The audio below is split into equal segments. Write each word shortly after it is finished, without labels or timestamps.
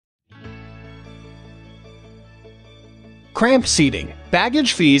cramped seating,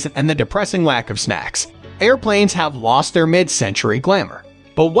 baggage fees, and the depressing lack of snacks, airplanes have lost their mid-century glamour.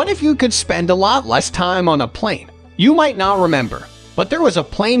 But what if you could spend a lot less time on a plane? You might not remember, but there was a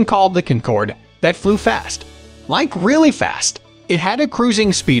plane called the Concorde that flew fast. Like really fast. It had a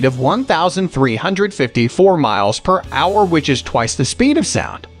cruising speed of 1,354 miles per hour, which is twice the speed of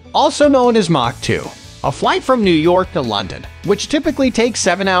sound, also known as Mach 2. A flight from New York to London, which typically takes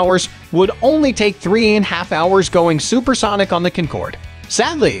 7 hours, would only take 3.5 hours going supersonic on the Concorde.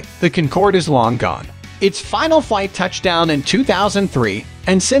 Sadly, the Concorde is long gone. Its final flight touched down in 2003,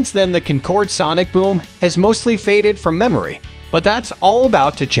 and since then the Concorde sonic boom has mostly faded from memory. But that's all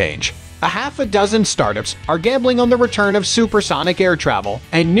about to change. A half a dozen startups are gambling on the return of supersonic air travel,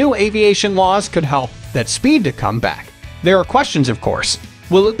 and new aviation laws could help that speed to come back. There are questions, of course.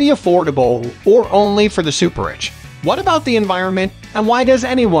 Will it be affordable or only for the super rich? What about the environment, and why does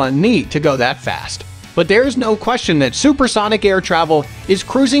anyone need to go that fast? But there is no question that supersonic air travel is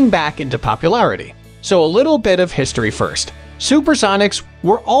cruising back into popularity. So a little bit of history first. Supersonics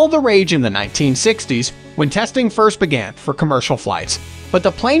were all the rage in the 1960s when testing first began for commercial flights, but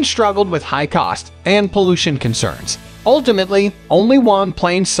the plane struggled with high cost and pollution concerns. Ultimately, only one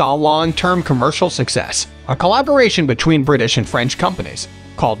plane saw long-term commercial success, a collaboration between British and French companies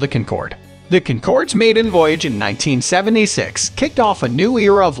called the Concorde. The Concorde's maiden voyage in 1976 kicked off a new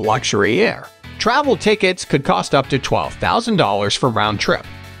era of luxury air. Travel tickets could cost up to $12,000 for round trip,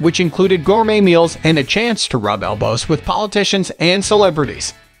 which included gourmet meals and a chance to rub elbows with politicians and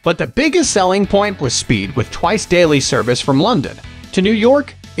celebrities. But the biggest selling point was speed, with twice daily service from London to New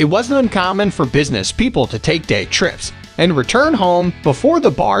York. It wasn't uncommon for business people to take day trips and return home before the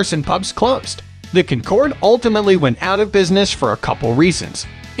bars and pubs closed. The Concorde ultimately went out of business for a couple reasons.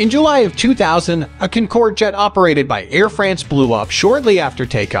 In July of 2000, a Concorde jet operated by Air France blew up shortly after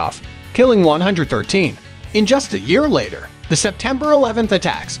takeoff, killing 113. In just a year later, the September 11th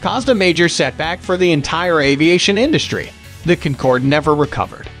attacks caused a major setback for the entire aviation industry. The Concorde never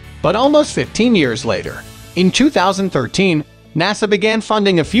recovered. But almost 15 years later, in 2013, NASA began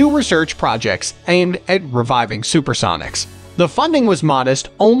funding a few research projects aimed at reviving supersonics. The funding was modest,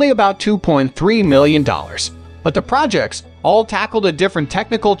 only about $2.3 million. But the projects all tackled a different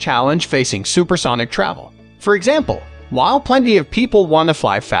technical challenge facing supersonic travel. For example, while plenty of people want to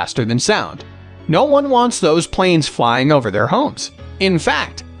fly faster than sound, no one wants those planes flying over their homes. In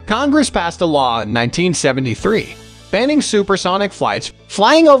fact, Congress passed a law in 1973 banning supersonic flights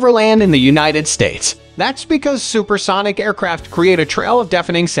flying over land in the United States. That's because supersonic aircraft create a trail of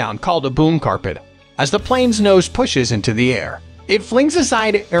deafening sound called a boom carpet. As the plane's nose pushes into the air, it flings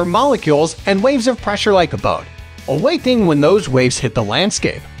aside air molecules and waves of pressure like a boat, awaiting when those waves hit the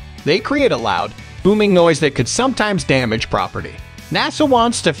landscape. They create a loud, booming noise that could sometimes damage property. NASA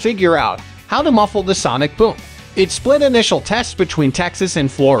wants to figure out how to muffle the sonic boom. It split initial tests between Texas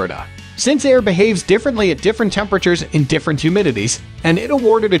and Florida, since air behaves differently at different temperatures in different humidities, and it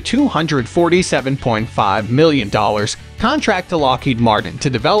awarded a $247.5 million contract to Lockheed Martin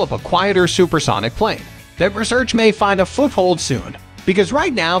to develop a quieter supersonic plane. That research may find a foothold soon, because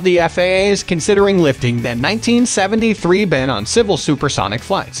right now the FAA is considering lifting the 1973 ban on civil supersonic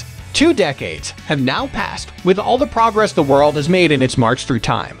flights. 2 decades have now passed with all the progress the world has made in its march through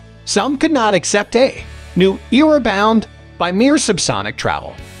time. Some could not accept a new era bound by mere subsonic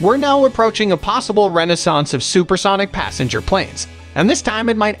travel. We're now approaching a possible renaissance of supersonic passenger planes, and this time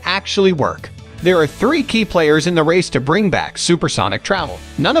it might actually work. There are 3 key players in the race to bring back supersonic travel,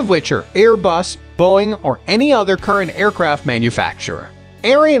 none of which are Airbus, Boeing, or any other current aircraft manufacturer.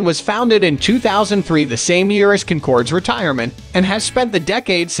 Aerion was founded in 2003, the same year as Concorde's retirement, and has spent the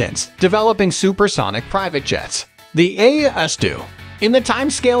decade since developing supersonic private jets. The QueSST. In the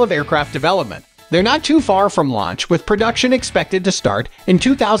timescale of aircraft development, they're not too far from launch, with production expected to start in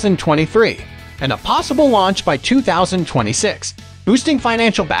 2023 and a possible launch by 2026, boosting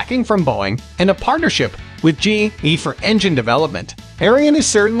financial backing from Boeing and a partnership with GE for engine development. Aerion is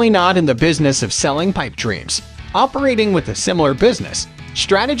certainly not in the business of selling pipe dreams. Operating with a similar business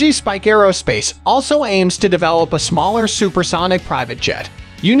strategy, Spike Aerospace also aims to develop a smaller supersonic private jet.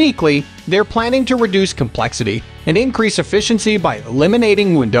 Uniquely, they're planning to reduce complexity and increase efficiency by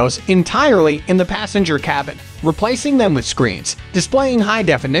eliminating windows entirely in the passenger cabin, replacing them with screens displaying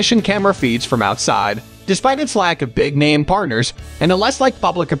high-definition camera feeds from outside. Despite its lack of big-name partners and a less like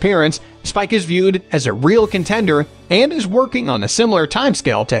public appearance, Spike is viewed as a real contender and is working on a similar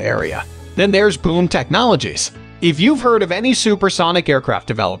timescale to Aerion. Then there's Boom Technologies. If you've heard of any supersonic aircraft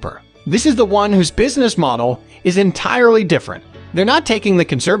developer, this is the one whose business model is entirely different. They're not taking the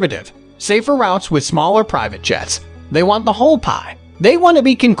conservative, safer routes with smaller private jets. They want the whole pie. They want to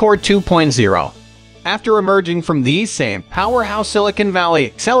be Concorde 2.0. After emerging from these same powerhouse Silicon Valley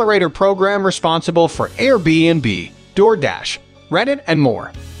accelerator program responsible for Airbnb, DoorDash, Reddit, and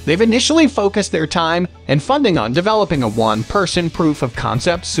more, they've initially focused their time and funding on developing a one-person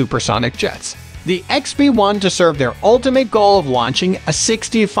proof-of-concept supersonic jets, the XB-1, to serve their ultimate goal of launching a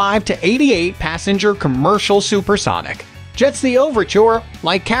 65 to 88 passenger commercial supersonic jets. The Overture,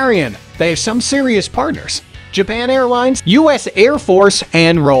 like Aerion, they have some serious partners: Japan Airlines, U.S. Air Force,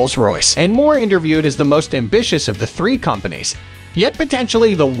 and Rolls-Royce, and more, interviewed as the most ambitious of the three companies, yet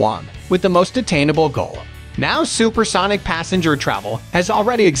potentially the one with the most attainable goal. Now, supersonic passenger travel has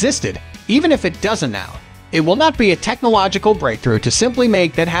already existed. Even if it doesn't now, it will not be a technological breakthrough to simply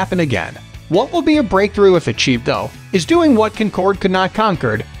make that happen again. What will be a breakthrough if achieved, though, is doing what Concorde could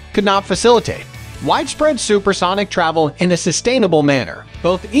not facilitate: widespread supersonic travel in a sustainable manner,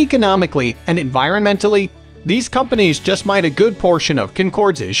 both economically and environmentally. These companies just might. A good portion of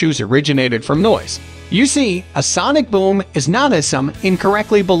Concorde's issues originated from noise. You see, a sonic boom is not, as some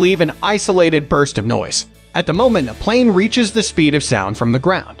incorrectly believe, an isolated burst of noise. At the moment a plane reaches the speed of sound from the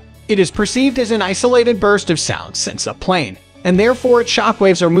ground, it is perceived as an isolated burst of sound since a plane, and therefore its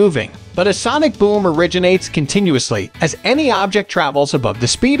shockwaves are moving. But a sonic boom originates continuously as any object travels above the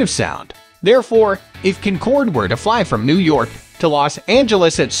speed of sound. Therefore, if Concorde were to fly from New York to Los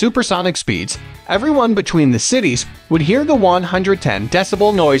Angeles at supersonic speeds, everyone between the cities would hear the 110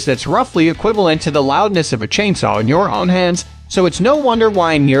 decibel noise that's roughly equivalent to the loudness of a chainsaw in your own hands. So it's no wonder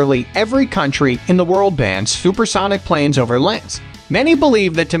why nearly every country in the world bans supersonic planes over lands. Many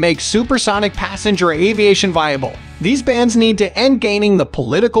believe that to make supersonic passenger aviation viable, these bans need to end, gaining the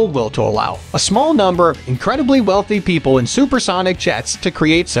political will to allow a small number of incredibly wealthy people in supersonic jets to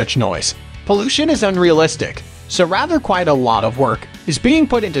create such noise. Pollution is unrealistic, so rather quite a lot of work is being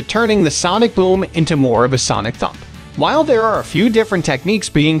put into turning the sonic boom into more of a sonic thump. While there are a few different techniques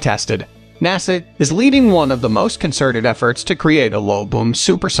being tested, NASA is leading one of the most concerted efforts to create a low-boom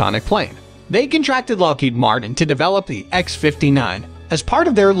supersonic plane. They contracted Lockheed Martin to develop the X-59 as part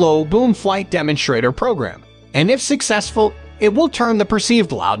of their low-boom flight demonstrator program, and if successful, it will turn the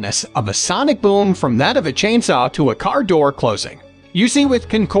perceived loudness of a sonic boom from that of a chainsaw to a car door closing. You see, with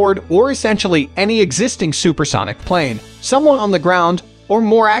Concorde, or essentially any existing supersonic plane, someone on the ground, or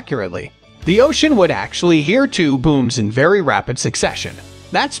more accurately, the ocean, would actually hear two booms in very rapid succession.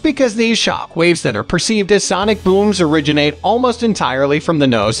 That's because these shock waves that are perceived as sonic booms originate almost entirely from the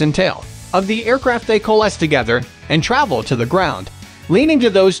nose and tail of the aircraft. They coalesce together and travel to the ground, leading to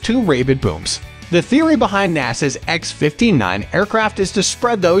those two rapid booms. The theory behind NASA's X-59 aircraft is to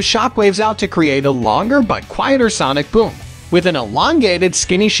spread those shock waves out to create a longer but quieter sonic boom. With an elongated,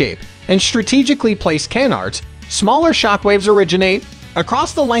 skinny shape and strategically placed canards, smaller shock waves originate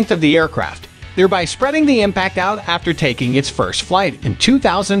across the length of the aircraft, thereby spreading the impact out after taking its first flight in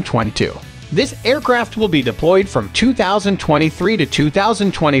 2022. This aircraft will be deployed from 2023 to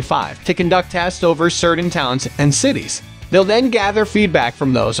 2025 to conduct tests over certain towns and cities. They'll then gather feedback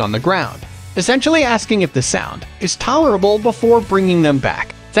from those on the ground, essentially asking if the sound is tolerable before bringing them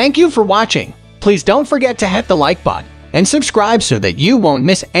back. Thank you for watching. Please don't forget to hit the like button and subscribe so that you won't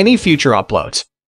miss any future uploads.